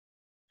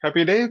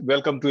Happy day.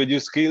 Welcome to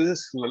Edu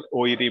Skills,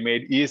 OET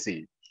Made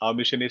Easy. Our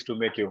mission is to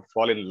make you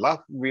fall in love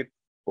with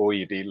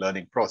OET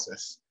learning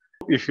process.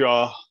 If you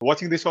are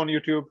watching this on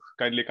YouTube,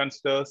 kindly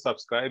consider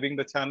subscribing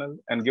the channel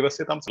and give us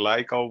a thumbs up,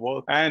 like our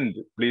work, and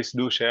please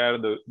do share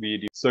the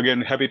video. So again,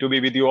 happy to be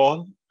with you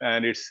all,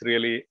 and it's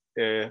really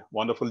a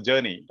wonderful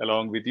journey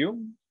along with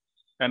you.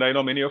 And I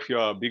know many of you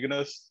are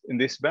beginners in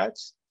this batch,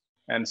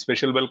 and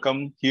special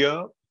welcome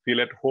here. Feel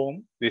at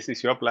home. This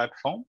is your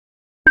platform.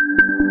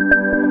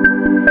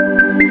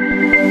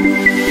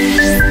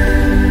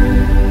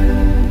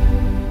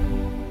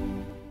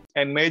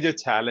 And major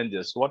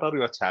challenges. What are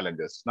your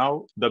challenges?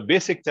 Now, the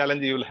basic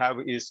challenge you will have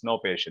is no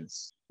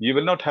patience. You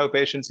will not have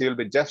patience. You will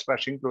be just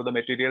rushing through the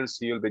materials.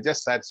 You will be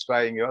just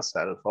satisfying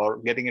yourself or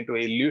getting into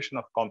an illusion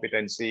of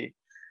competency,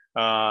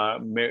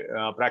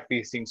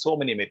 practicing so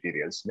many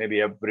materials,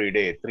 maybe every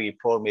day,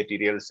 3-4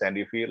 materials, and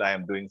you feel I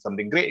am doing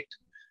something great.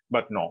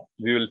 But no,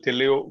 we will tell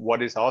you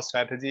what is our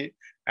strategy,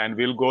 and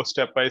we'll go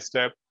step by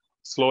step,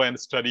 slow and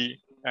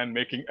steady, and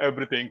making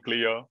everything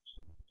clear.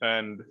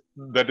 And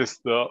that is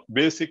the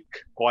basic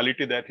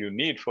quality that you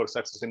need for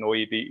success in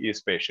OET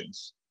is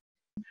patience.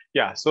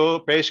 Yeah, so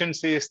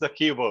patience is the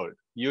key word.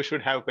 You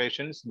should have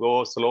patience,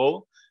 go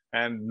slow.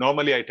 And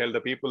normally I tell the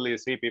people, you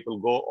see people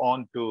go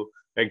on to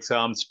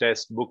exams,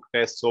 tests, book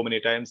tests so many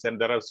times. And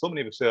there are so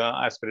many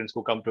aspirants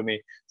who come to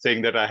me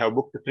saying that I have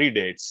booked 3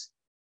 dates.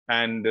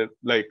 And then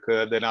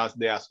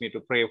they ask me to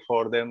pray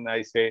for them.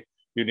 I say,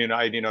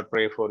 I need not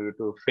pray for you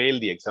to fail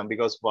the exam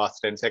because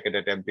first and second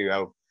attempt you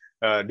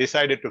have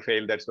decided to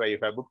fail. That's why you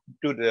have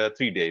booked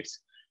 3 dates.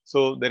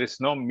 So there is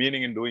no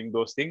meaning in doing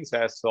those things.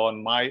 As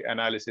on my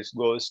analysis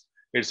goes,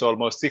 it's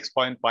almost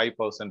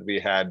 6.5% we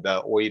had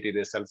the OET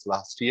results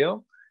last year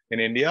in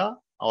India.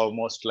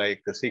 Almost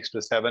like 6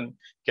 to 7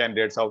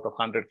 candidates out of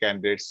 100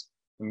 candidates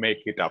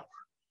make it up.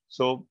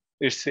 So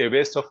it's a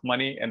waste of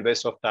money and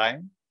waste of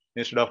time.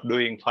 Instead of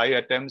doing 5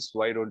 attempts,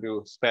 why don't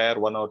you spare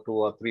 1 or 2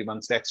 or 3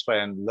 months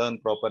extra and learn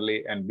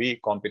properly and be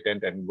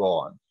competent and go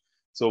on.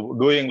 So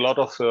doing a lot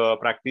of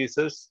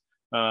practices,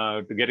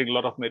 getting a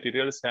lot of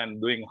materials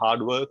and doing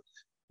hard work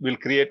will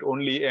create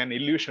only an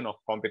illusion of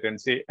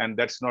competency, and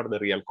that's not the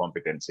real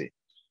competency,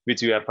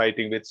 which we are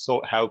fighting with. So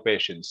have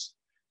patience.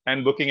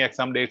 And booking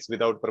exam dates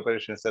without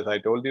preparations, as I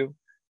told you,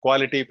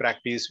 quality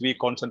practice, we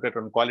concentrate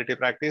on quality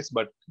practice,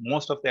 but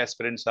most of the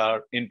aspirants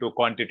are into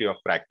quantity of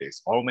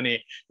practice. How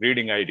many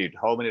reading I did,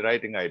 how many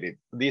writing I did.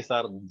 These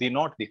are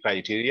not the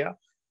criteria.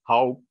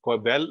 How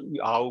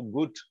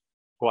good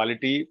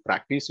quality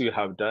practice you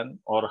have done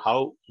or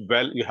how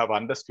well you have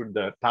understood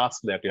the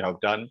task that you have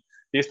done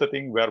is the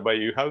thing whereby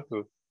you have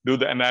to do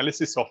the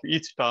analysis of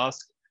each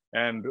task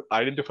and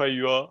identify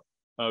your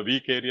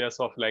weak areas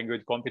of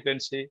language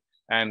competency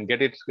and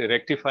get it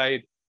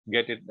rectified,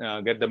 get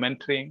the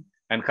mentoring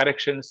and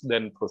corrections,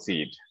 then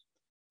proceed,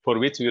 for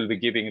which we will be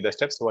giving the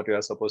steps what you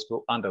are supposed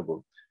to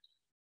undergo.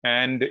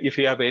 And if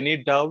you have any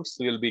doubts,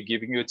 we will be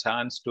giving you a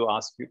chance to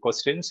ask you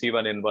questions,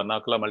 even in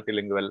vernacular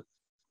multilingual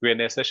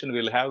Q&A session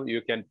we'll have.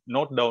 You can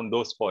note down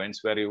those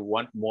points where you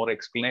want more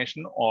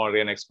explanation or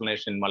an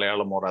explanation in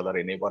Malayalam or other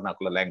any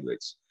vernacular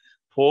language.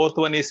 Fourth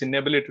one is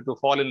inability to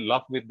fall in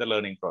love with the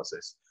learning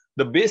process.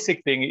 The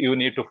basic thing you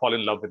need to fall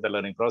in love with the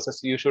learning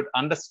process. You should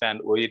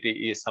understand OET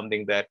is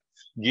something that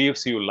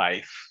gives you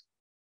life.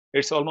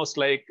 It's almost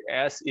like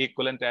as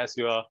equivalent as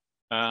your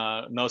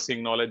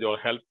nursing knowledge or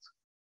health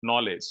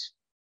knowledge.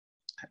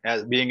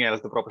 As being a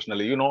health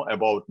professional, you know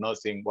about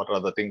nursing, what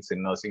are the things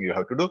in nursing you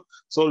have to do.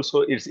 So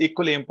also it's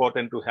equally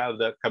important to have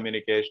the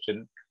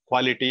communication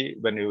quality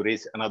when you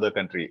reach another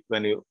country.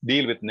 When you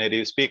deal with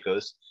native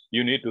speakers,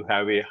 you need to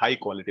have a high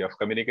quality of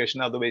communication.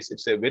 Otherwise,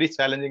 it's a very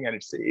challenging and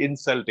it's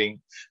insulting,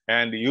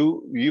 and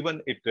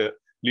it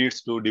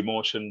leads to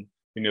demotion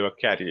in your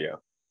career.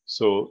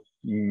 So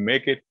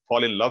make it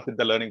fall in love with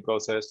the learning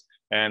process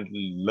and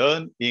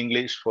learn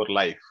English for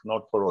life,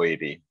 not for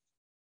OET.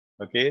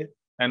 Okay.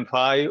 And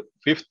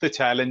fifth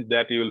challenge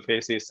that you will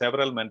face is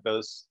several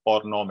mentors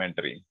or no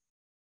mentoring.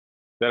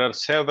 There are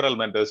several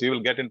mentors. You will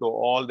get into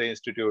all the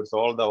institutes,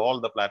 all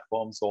the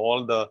platforms,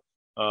 all the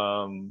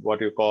what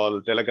you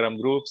call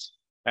Telegram groups,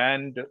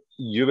 and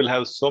you will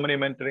have so many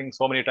mentoring,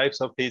 so many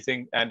types of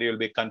teaching, and you will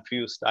be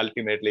confused.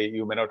 Ultimately,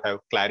 you may not have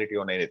clarity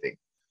on anything.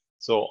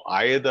 So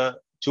either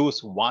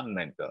choose one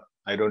mentor.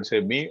 I don't say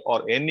me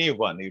or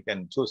anyone. You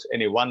can choose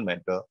any one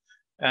mentor.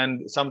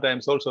 And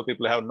sometimes also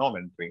people have no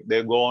mentoring.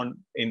 They go on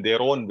in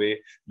their own way.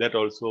 That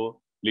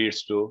also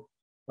leads to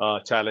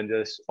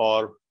challenges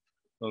or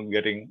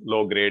getting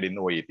low grade in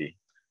OET.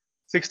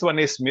 Sixth one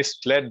is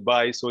misled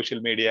by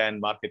social media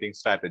and marketing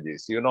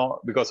strategies. You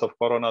know, because of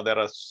Corona, there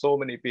are so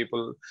many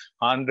people,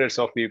 hundreds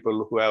of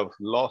people who have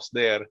lost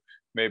their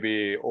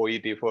maybe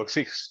OET for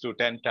 6 to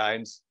 10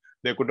 times.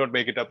 They could not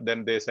make it up.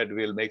 Then they said,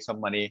 we'll make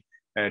some money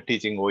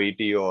teaching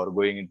OET or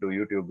going into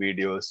YouTube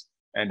videos.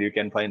 And you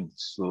can find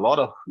a lot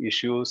of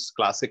issues,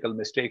 classical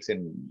mistakes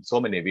in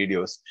so many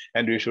videos.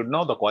 And you should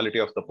know the quality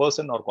of the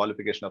person or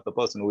qualification of the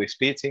person who is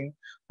teaching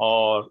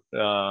or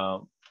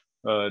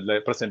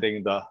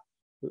presenting the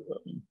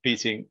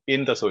teaching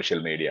in the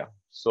social media.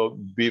 So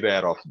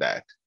beware of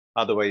that.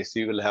 Otherwise,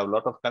 you will have a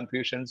lot of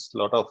confusions, a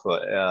lot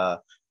of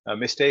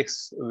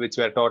mistakes which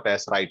were taught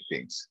as right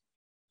things.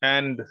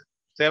 And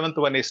seventh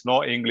one is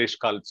no English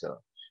culture.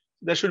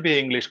 There should be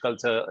English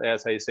culture,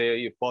 as I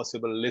say, if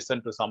possible,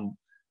 listen to some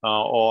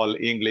all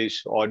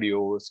English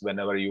audios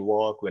whenever you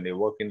work, when you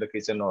work in the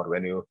kitchen or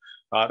when you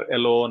are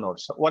alone or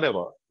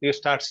whatever. You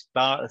start,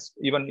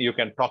 even you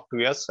can talk to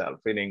yourself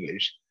in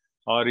English,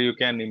 or you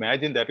can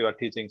imagine that you are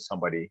teaching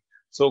somebody.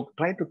 So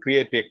try to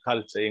create a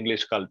culture,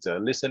 English culture,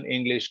 listen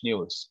English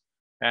news.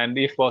 And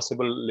if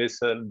possible,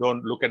 listen,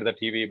 don't look at the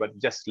TV, but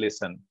just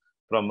listen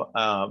from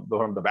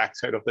the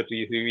backside of the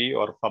TV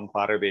or from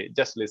far away.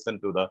 Just listen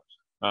to the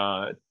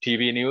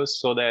TV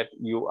news so that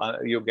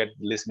you get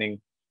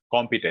listening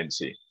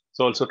competency.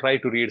 So also try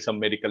to read some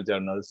medical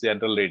journals,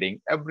 general reading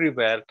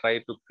everywhere. Try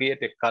to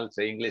create a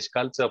culture, English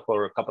culture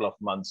for a couple of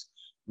months,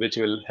 which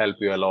will help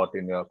you a lot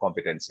in your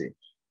competency.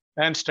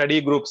 And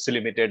study groups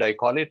limited, I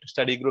call it.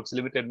 Study groups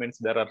limited means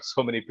there are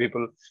so many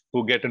people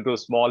who get into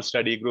small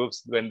study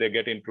groups. When they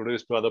get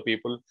introduced to other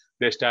people,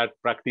 they start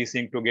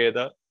practicing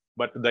together.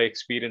 But the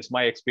experience,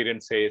 my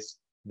experience says,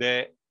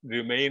 they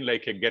remain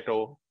like a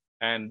ghetto,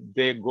 and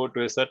they go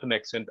to a certain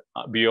extent.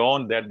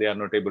 Beyond that, they are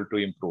not able to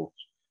improve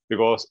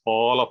because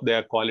all of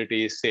their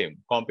quality is same.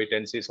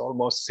 Competency is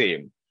almost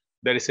same.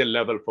 There is a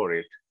level for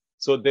it.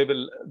 So they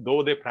will,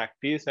 though they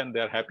practice and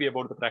they're happy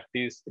about the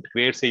practice, it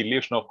creates an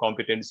illusion of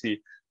competency.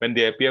 When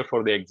they appear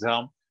for the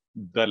exam,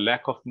 the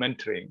lack of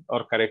mentoring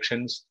or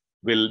corrections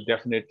will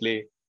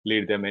definitely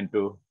lead them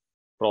into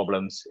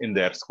problems in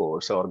their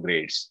scores or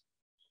grades.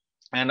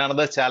 And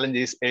another challenge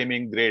is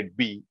aiming grade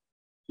B.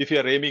 If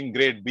you're aiming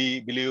grade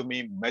B, believe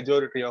me,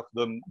 majority of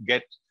them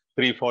get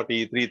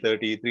 340,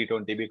 330,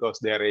 320 because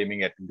they are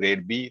aiming at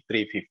grade B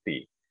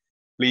 350.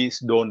 Please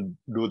don't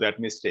do that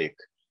mistake,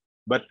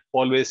 but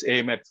always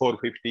aim at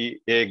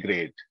 450 A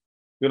grade.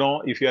 You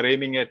know, if you're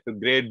aiming at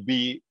grade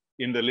B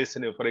in the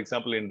listening, for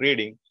example, in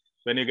reading,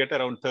 when you get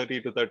around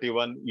 30 to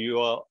 31,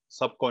 your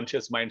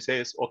subconscious mind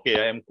says, okay,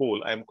 I am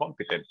cool, I am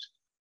competent.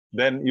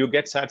 Then you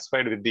get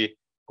satisfied with the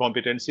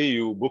competency,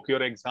 you book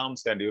your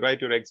exams and you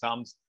write your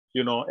exams.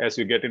 You know, as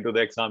you get into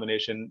the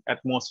examination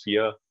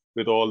atmosphere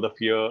with all the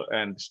fear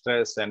and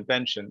stress and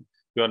tension,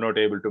 you are not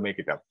able to make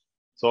it up.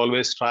 So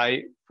always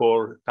try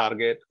for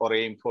target or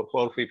aim for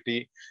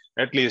 450.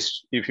 At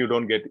least if you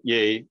don't get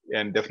A,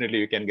 and definitely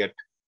you can get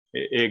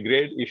A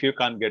grade. If you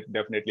can't get,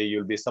 definitely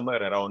you'll be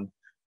somewhere around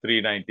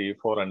 390,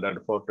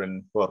 400,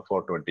 410,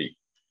 420.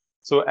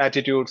 So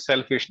attitude,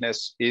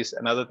 selfishness is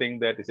another thing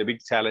that is a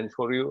big challenge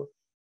for you.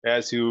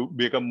 As you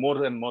become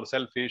more and more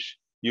selfish,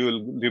 you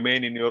will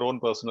remain in your own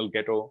personal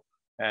ghetto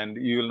and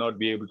you will not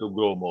be able to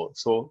grow more.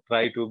 So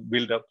try to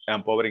build up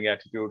empowering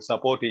attitude,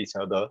 support each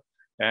other,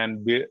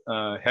 and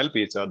help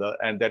each other.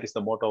 And that is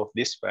the motto of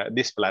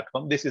this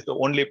platform. This is the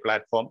only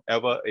platform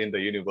ever in the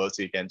universe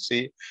you can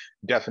see.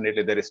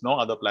 Definitely there is no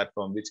other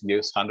platform which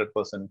gives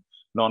 100%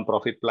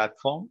 non-profit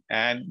platform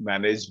and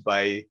managed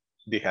by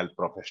the health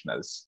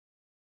professionals.